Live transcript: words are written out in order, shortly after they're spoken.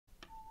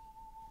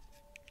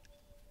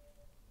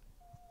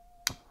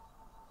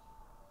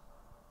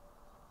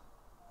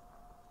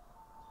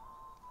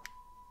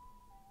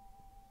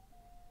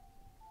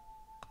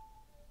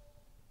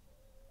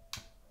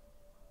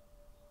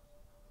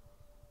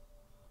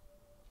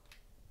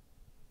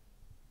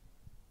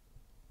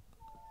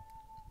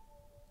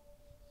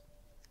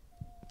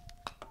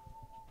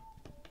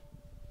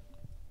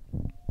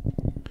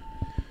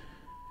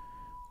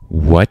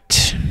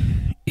What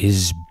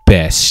is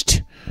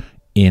best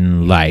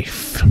in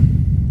life?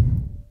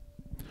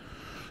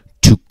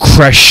 To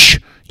crush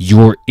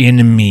your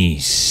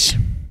enemies,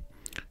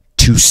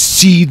 to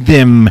see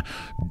them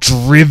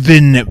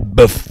driven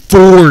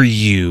before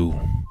you,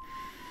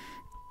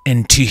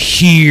 and to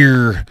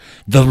hear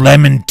the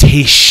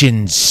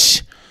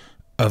lamentations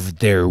of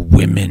their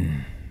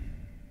women.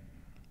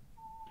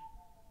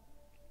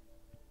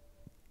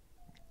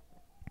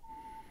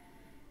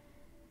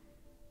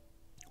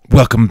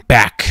 Welcome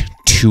back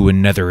to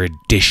another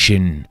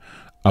edition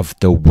of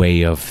The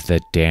Way of the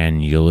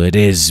Daniel. It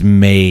is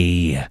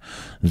May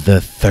the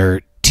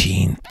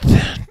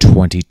 13th,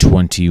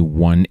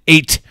 2021,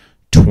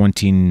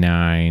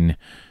 8:29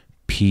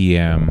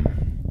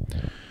 p.m.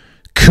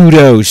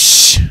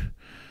 Kudos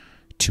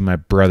to my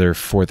brother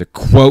for the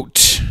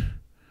quote,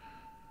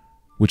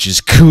 which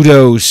is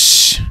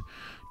kudos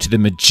to the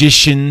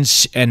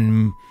magicians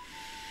and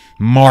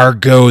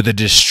Margot the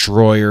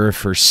Destroyer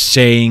for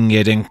saying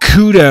it, and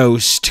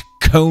kudos to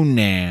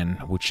Conan,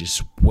 which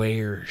is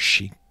where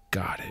she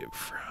got it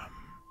from.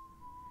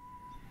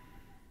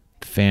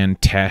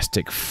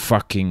 Fantastic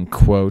fucking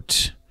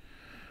quote.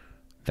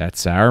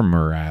 That's our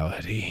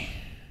morality.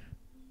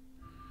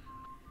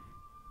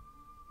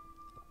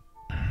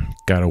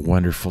 Got a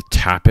wonderful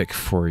topic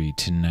for you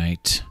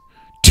tonight.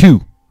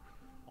 Two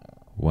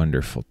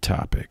wonderful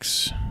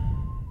topics.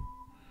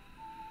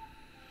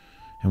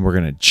 And we're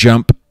going to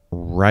jump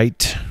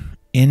right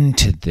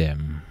into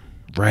them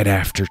right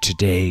after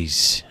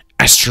today's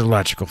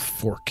astrological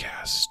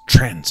forecast,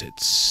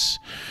 transits,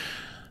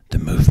 the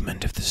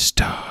movement of the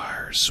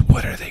stars.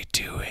 What are they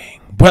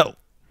doing? Well,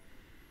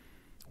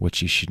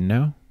 what you should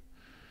know,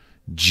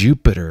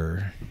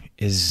 Jupiter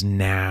is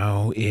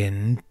now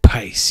in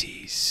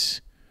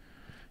Pisces,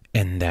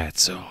 and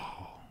that's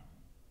all.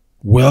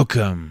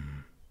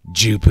 Welcome,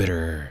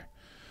 Jupiter,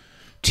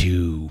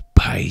 to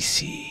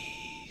Pisces.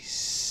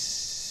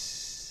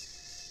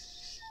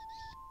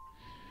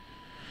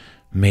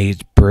 May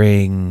it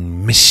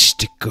bring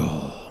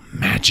mystical,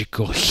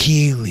 magical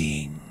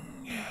healing.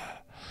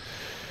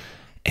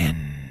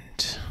 And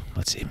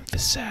let's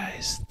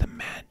emphasize the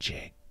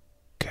magic.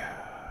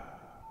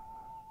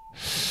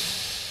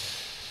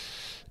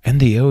 And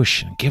the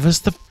ocean. Give us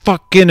the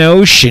fucking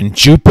ocean.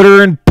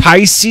 Jupiter and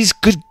Pisces.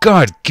 Good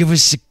God, give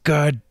us a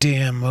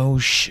goddamn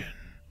ocean.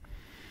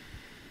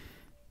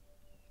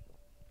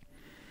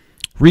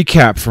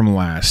 Recap from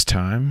last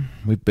time.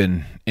 We've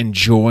been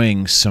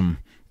enjoying some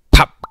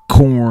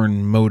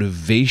popcorn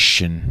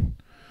motivation.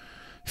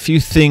 A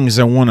few things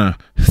I want to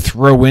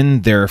throw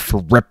in there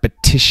for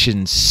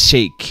repetition's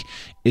sake.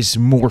 Is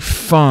more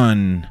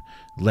fun,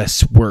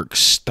 less work,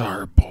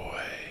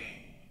 Starboy.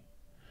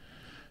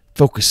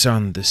 Focus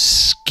on the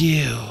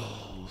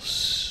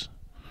skills.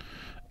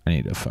 I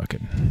need to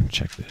fucking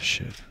check this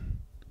shit.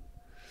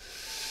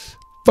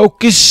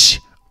 Focus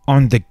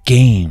on the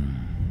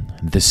game,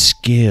 the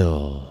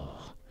skill,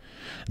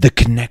 the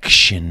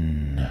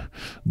connection,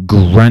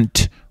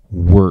 grunt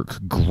work,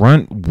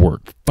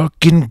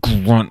 fucking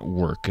grunt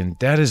work. And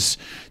that's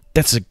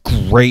a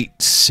great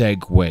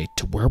segue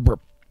to where we're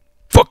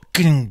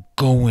fucking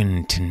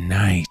going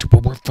tonight.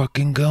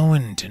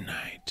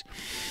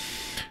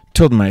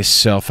 Told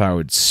myself I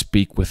would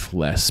speak with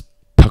less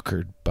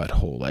puckered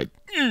butthole, like,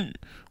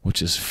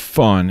 which is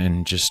fun,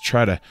 and just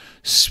try to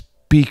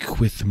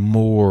speak with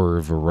more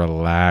of a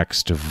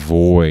relaxed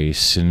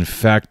voice. In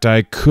fact,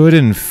 I could,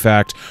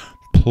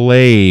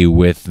 play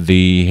with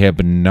the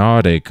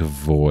hypnotic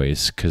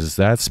voice, because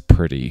that's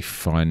pretty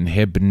fun.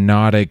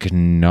 Hypnotic,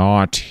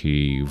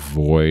 naughty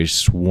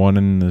voice, one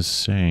and the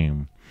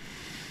same.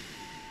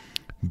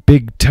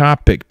 Big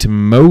topic to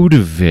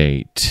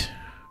motivate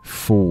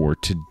for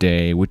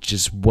today, which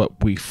is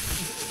what we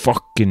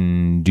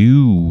fucking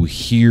do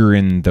here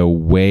in The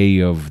Way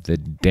of the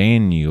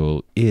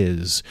Daniel,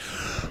 is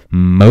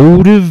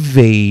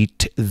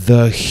motivate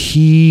the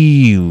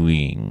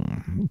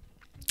healing.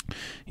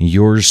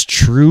 Yours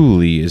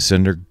truly is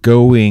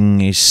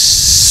undergoing a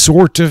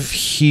sort of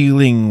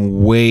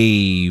healing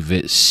wave,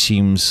 it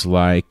seems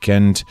like,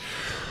 and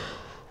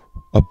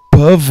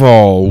above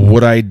all,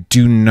 what I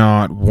do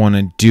not want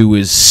to do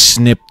is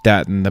snip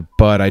that in the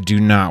bud. I do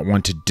not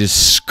want to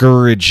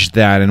discourage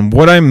that. And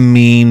what I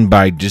mean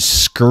by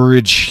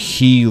discourage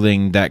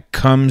healing that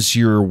comes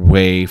your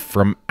way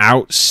from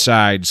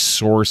outside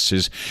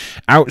sources,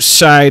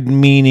 outside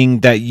meaning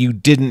that you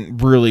didn't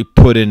really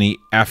put any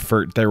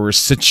effort. There were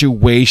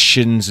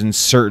situations and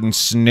certain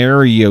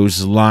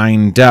scenarios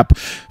lined up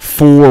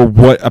for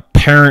what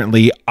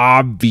apparently,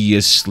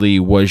 obviously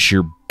was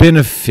your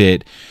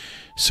benefit.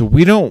 So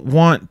we don't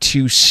want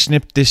to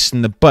snip this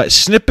in the butt.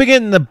 Snipping it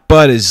in the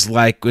butt is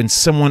like when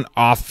someone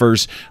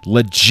offers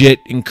legit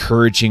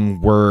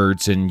encouraging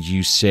words and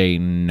you say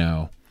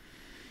no.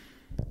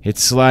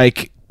 It's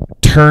like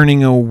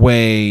turning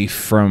away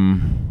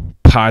from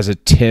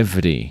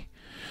positivity.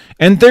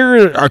 And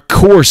there, of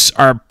course,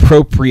 are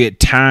appropriate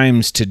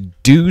times to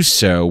do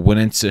so when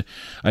it's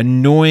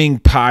annoying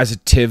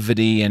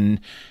positivity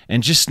and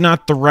just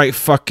not the right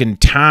fucking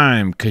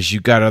time because you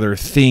got other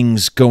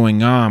things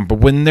going on. But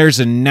when there's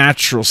a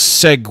natural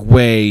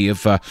segue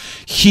of a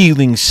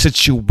healing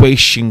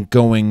situation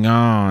going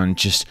on,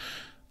 just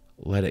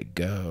let it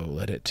go,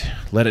 let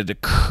it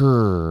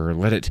occur,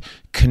 let it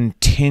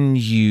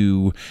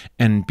continue,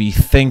 and be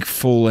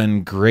thankful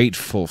and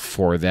grateful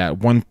for that.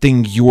 One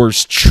thing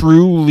yours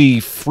truly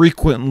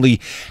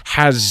frequently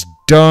has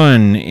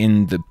done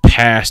in the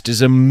past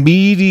is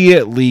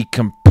immediately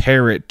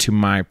compare it to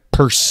my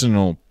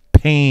personal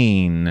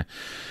pain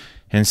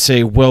and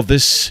say, well,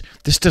 this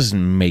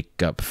doesn't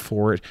make up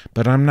for it,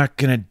 but I'm not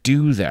going to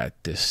do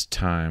that this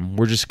time.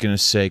 We're just going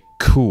to say,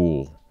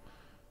 cool.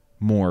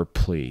 More,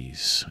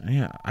 please.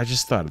 Yeah, I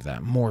just thought of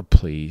that. More,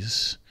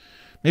 please.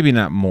 Maybe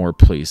not more,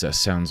 please. That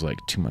sounds like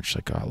too much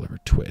like Oliver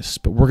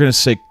Twist. But we're going to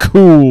say,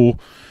 cool.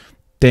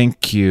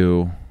 Thank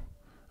you.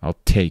 I'll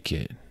take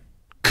it.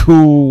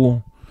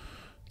 Cool.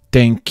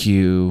 Thank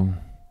you.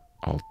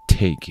 I'll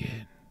take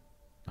it.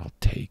 I'll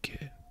take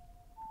it.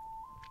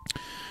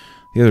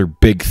 The other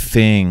big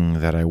thing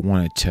that I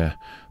wanted to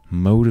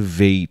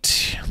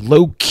motivate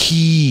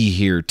low-key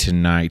here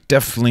tonight,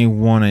 definitely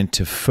wanted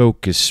to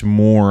focus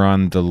more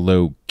on the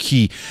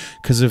low-key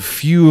because a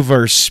few of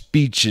our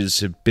speeches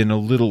have been a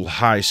little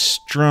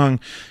high-strung.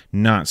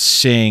 Not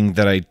saying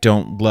that I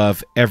don't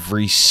love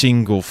every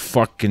single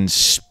fucking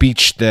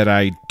speech that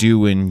I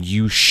do, and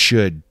you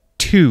should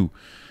too,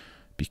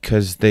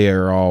 because they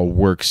are all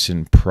works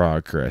in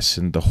progress,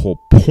 and the whole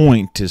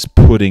point is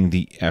putting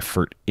the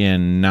effort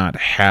in, not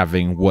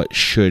having what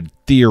should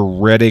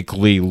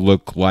theoretically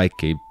look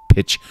like a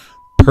pitch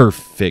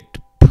perfect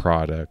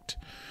product.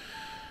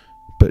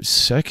 But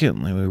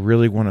secondly, we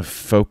really want to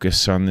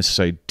focus on this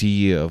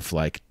idea of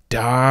like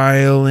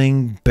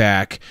dialing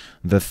back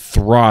the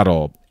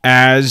throttle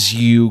as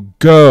you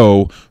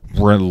go.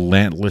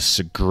 Relentless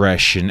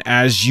aggression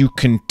as you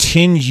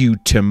continue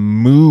to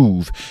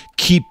move.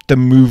 Keep the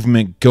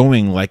movement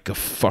going like a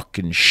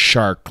fucking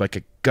shark, like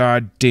a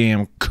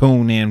goddamn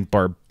Conan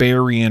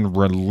Barbarian.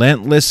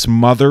 Relentless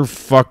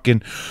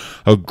motherfucking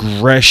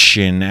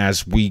aggression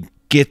as we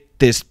get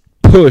this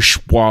push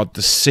while at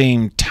the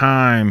same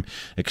time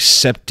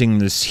accepting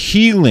this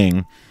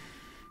healing.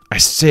 I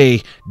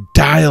say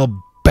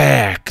dial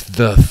back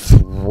the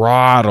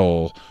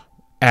throttle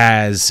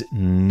as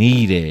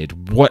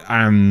needed. What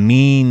I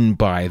mean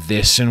by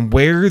this and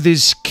where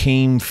this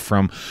came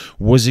from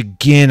was,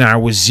 again, I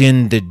was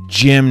in the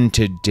gym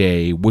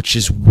today, which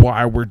is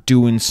why we're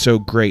doing so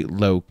great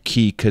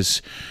low-key,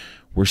 because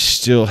we're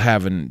still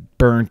having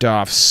burnt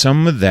off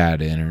some of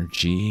that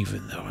energy,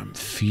 even though I'm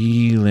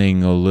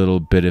feeling a little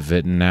bit of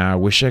it now. I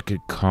wish I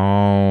could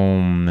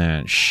calm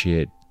that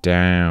shit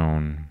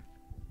down.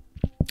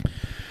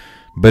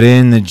 But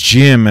in the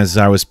gym, as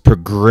I was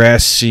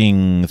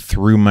progressing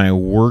through my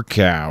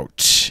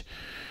workout,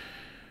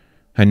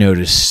 I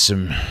noticed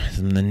some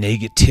of the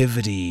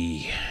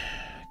negativity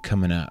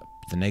coming up.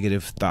 The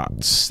negative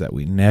thoughts that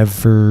we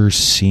never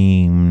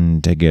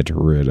seem to get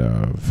rid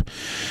of.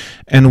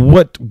 And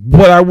what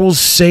I will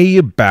say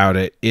about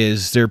it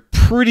is they're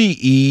pretty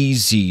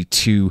easy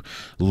to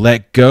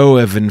let go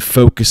of and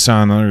focus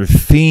on other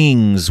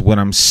things when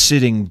I'm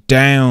sitting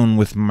down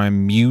with my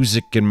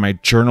music and my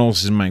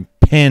journals and my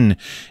pen,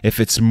 if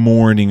it's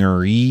morning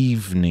or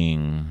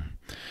evening.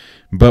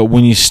 But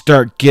when you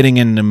start getting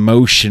into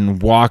motion,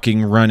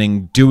 walking,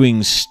 running,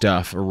 doing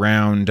stuff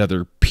around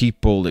other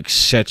people,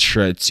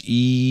 etc., it's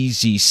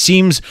easy.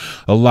 Seems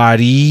a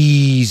lot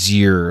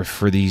easier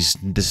for this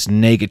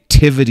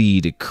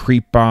negativity to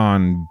creep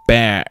on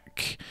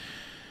back.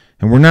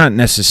 And we're not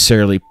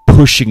necessarily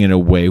pushing it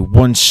away.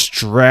 One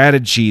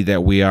strategy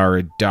that we are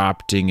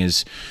adopting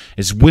is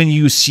when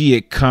you see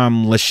it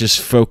come, let's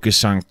just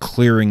focus on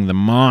clearing the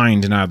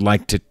mind. And I'd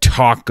like to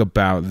talk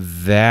about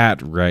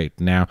that right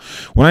now.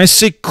 When I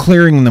say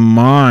clearing the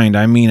mind,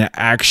 I mean an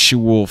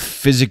actual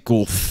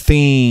physical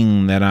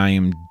thing that I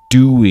am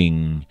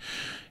doing.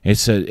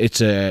 It's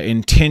a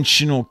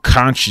intentional,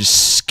 conscious,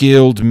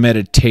 skilled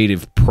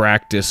meditative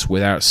practice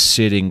without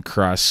sitting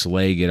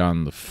cross-legged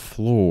on the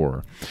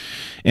floor.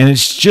 And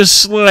it's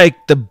just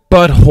like the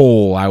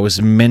butthole I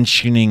was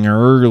mentioning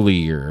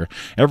earlier.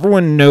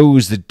 Everyone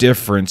knows the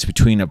difference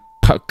between a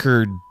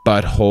puckered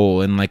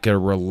butthole and like a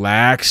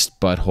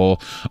relaxed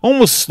butthole.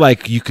 Almost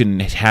like you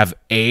can have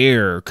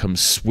air come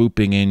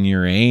swooping in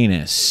your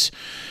anus.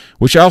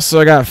 Which also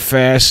I got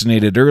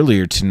fascinated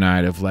earlier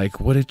tonight of like,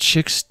 what do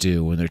chicks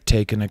do when they're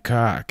taking a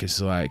cock?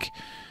 It's like,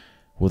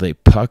 will they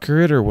pucker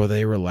it or will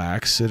they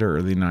relax it, or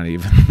are they not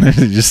even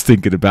just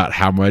thinking about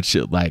how much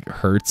it like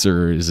hurts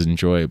or is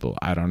enjoyable?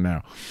 I don't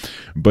know.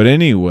 But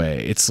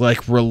anyway, it's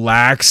like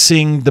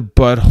relaxing the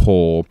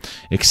butthole,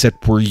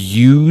 except we're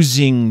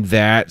using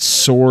that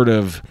sort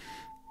of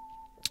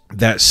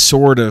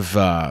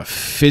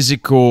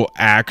physical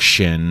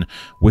action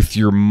with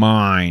your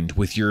mind,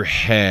 with your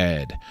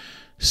head.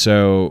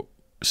 So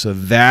So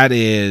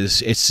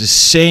it's the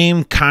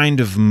same kind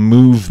of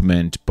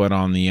movement, but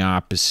on the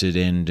opposite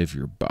end of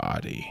your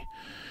body.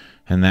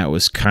 And that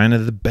was kind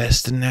of the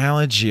best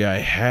analogy I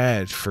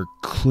had for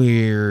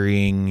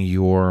clearing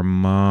your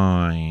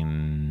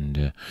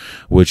mind,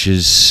 which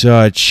is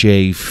such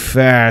a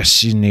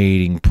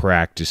fascinating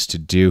practice to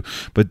do.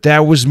 But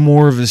that was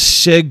more of a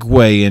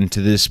segue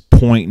into this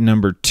point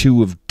number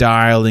 2 of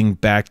dialing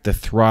back the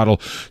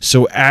throttle.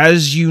 So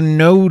as you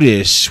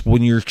notice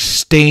when you're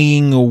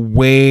staying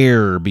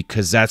aware,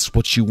 because that's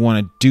what you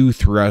want to do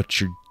throughout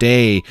your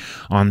day,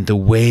 on the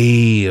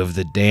way of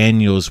the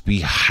Daniels, we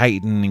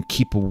heighten and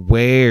keep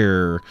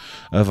aware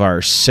of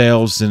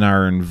ourselves and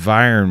our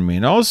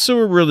environment. Also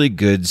a really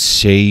good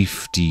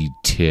safety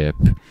tip.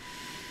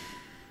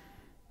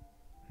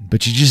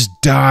 But you just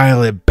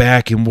dial it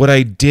back. And what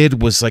I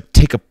did was like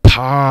take a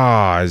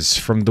pause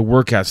from the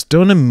workouts.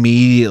 Don't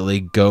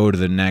immediately go to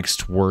the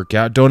next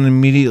workout. Don't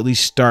immediately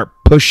start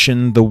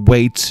pushing the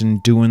weights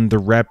and doing the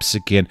reps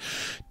again.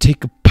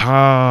 Take a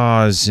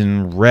pause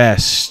and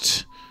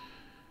rest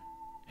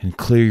and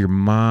clear your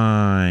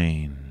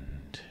mind.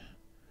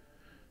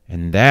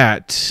 And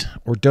that,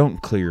 or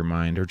don't clear your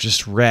mind, or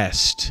just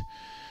rest.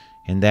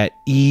 And that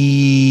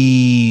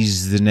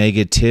ease the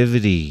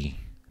negativity.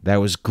 That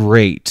was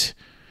great.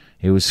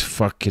 It was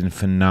fucking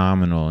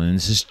phenomenal. And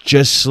this is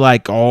just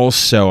like,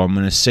 also, I'm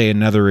going to say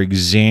another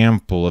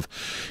example of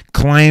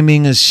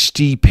climbing a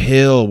steep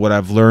hill, what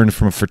I've learned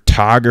from a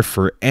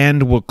photographer,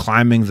 and while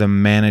climbing the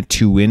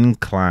Manitou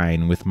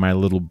Incline with my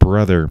little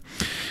brother,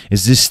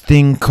 is this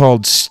thing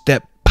called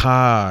step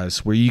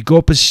pause, where you go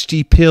up a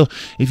steep hill.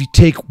 If you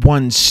take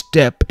one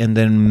step and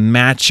then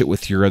match it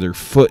with your other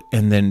foot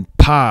and then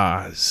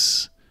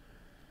pause,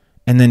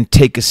 and then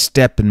take a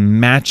step and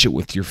match it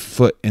with your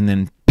foot and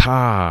then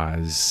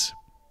pause.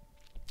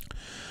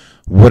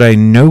 What I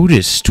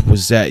noticed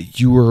was that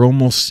you were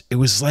it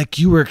was like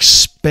you were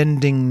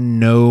expending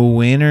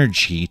no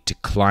energy to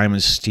climb a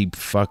steep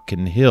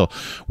fucking hill.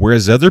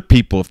 Whereas other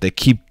people, if they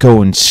keep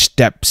going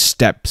step,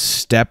 step,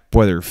 step,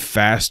 whether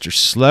fast or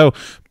slow,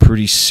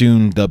 pretty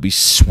soon they'll be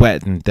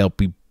sweating, they'll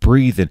be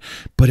breathing.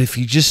 But if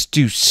you just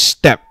do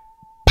step,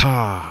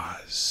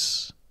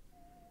 pause,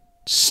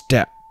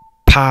 step,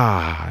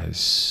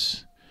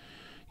 pause,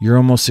 you're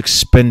almost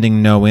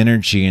expending no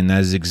energy, and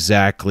that is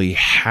exactly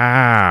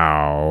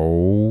how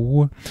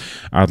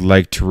I'd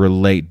like to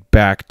relate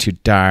back to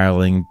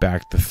dialing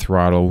back the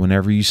throttle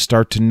whenever you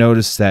start to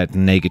notice that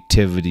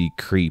negativity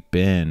creep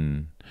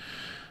in.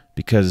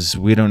 Because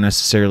we don't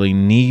necessarily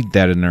need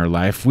that in our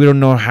life. We don't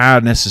know how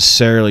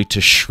necessarily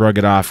to shrug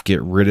it off,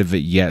 get rid of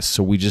it yet,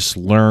 so we just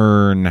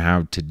learn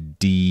how to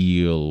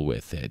deal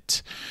with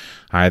it.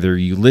 Either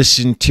you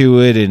listen to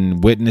it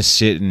and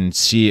witness it and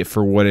see it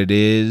for what it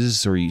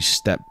is, or you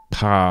step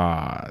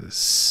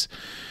pause.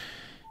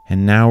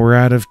 And now we're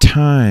out of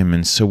time,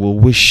 and so we'll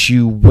wish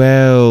you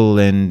well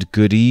and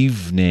good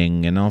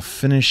evening. And I'll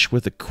finish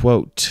with a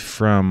quote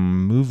from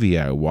a movie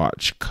I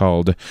watched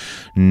called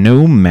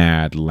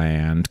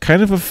Nomadland.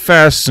 Kind of a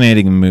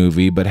fascinating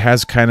movie, but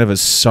has kind of a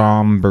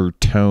somber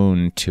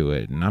tone to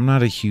it. And I'm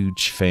not a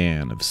huge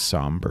fan of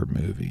somber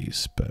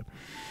movies, but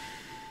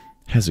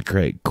has a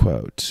great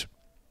quote.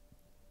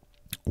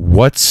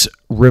 What's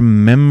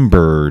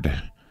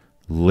remembered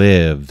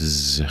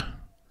lives.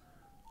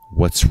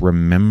 What's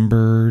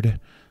remembered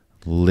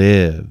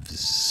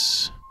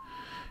lives.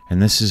 And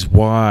this is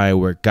why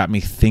where it got me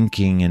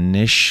thinking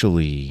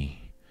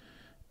initially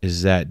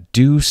is that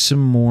do some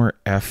more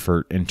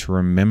effort into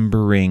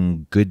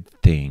remembering good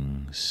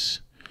things.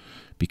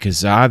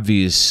 Because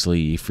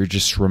obviously, if you're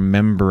just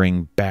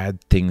remembering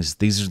bad things,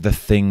 these are the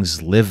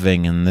things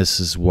living, and this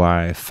is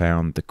why I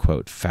found the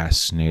quote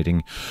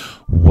fascinating.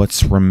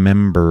 What's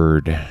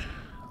remembered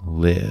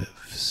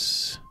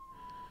lives.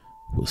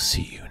 We'll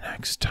see you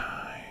next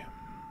time.